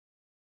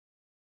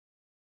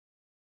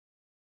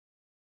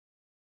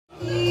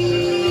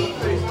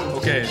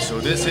Okay,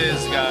 so this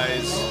is,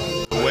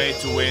 guys, a way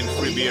to win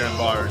free beer in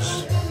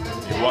bars.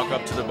 You walk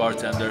up to the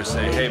bartender,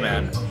 say, hey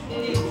man,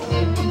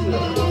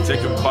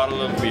 take a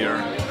bottle of beer,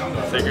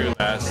 take your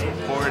glass,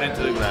 pour it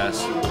into the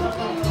glass,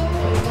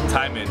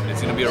 time it,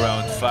 it's gonna be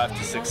around 5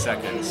 to 6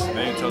 seconds.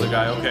 Then you tell the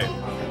guy, okay,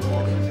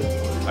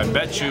 I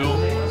bet you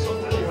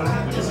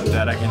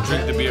that I can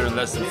drink the beer in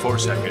less than 4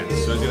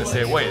 seconds. So he's gonna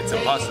say, wait, it's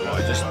impossible.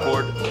 I just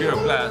poured beer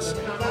glass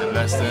in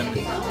less than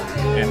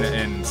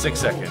in 6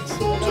 seconds.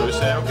 So we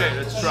say, okay,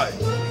 let's try.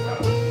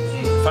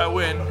 If I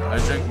win, I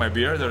drink my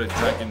beer that I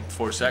drank in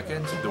 4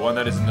 seconds, the one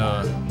that is in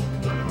the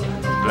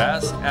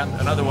glass, and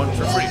another one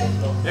for free.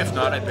 If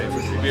not, I pay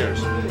for 3 beers.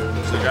 So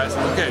the guy says,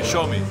 okay,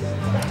 show me.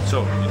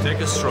 So you take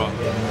a straw,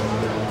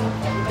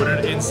 put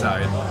it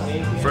inside.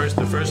 First,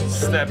 the first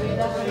step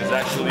is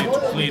actually to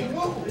clean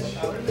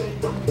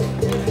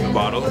the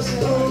bottle,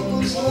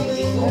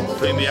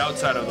 clean the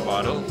outside of the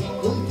bottle,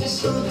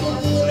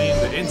 clean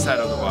the inside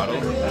of the bottle,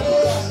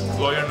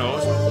 blow your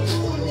nose,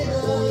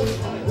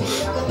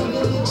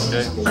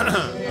 okay,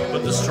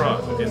 put the straw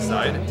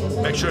inside,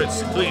 make sure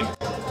it's clean,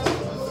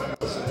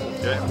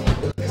 okay,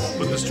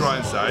 put the straw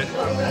inside,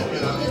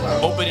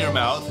 open your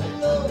mouth,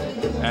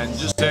 and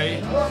just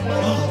say,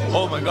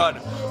 oh my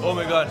god, oh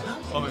my god,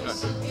 oh my god.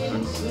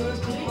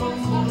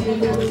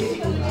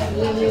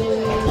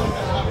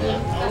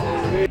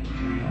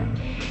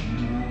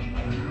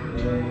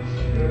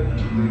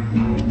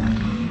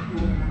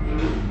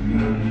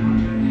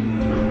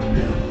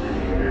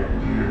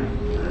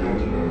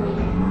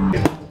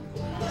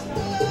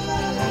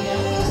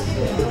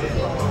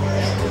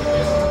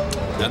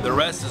 And the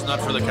rest is not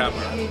for the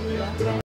camera.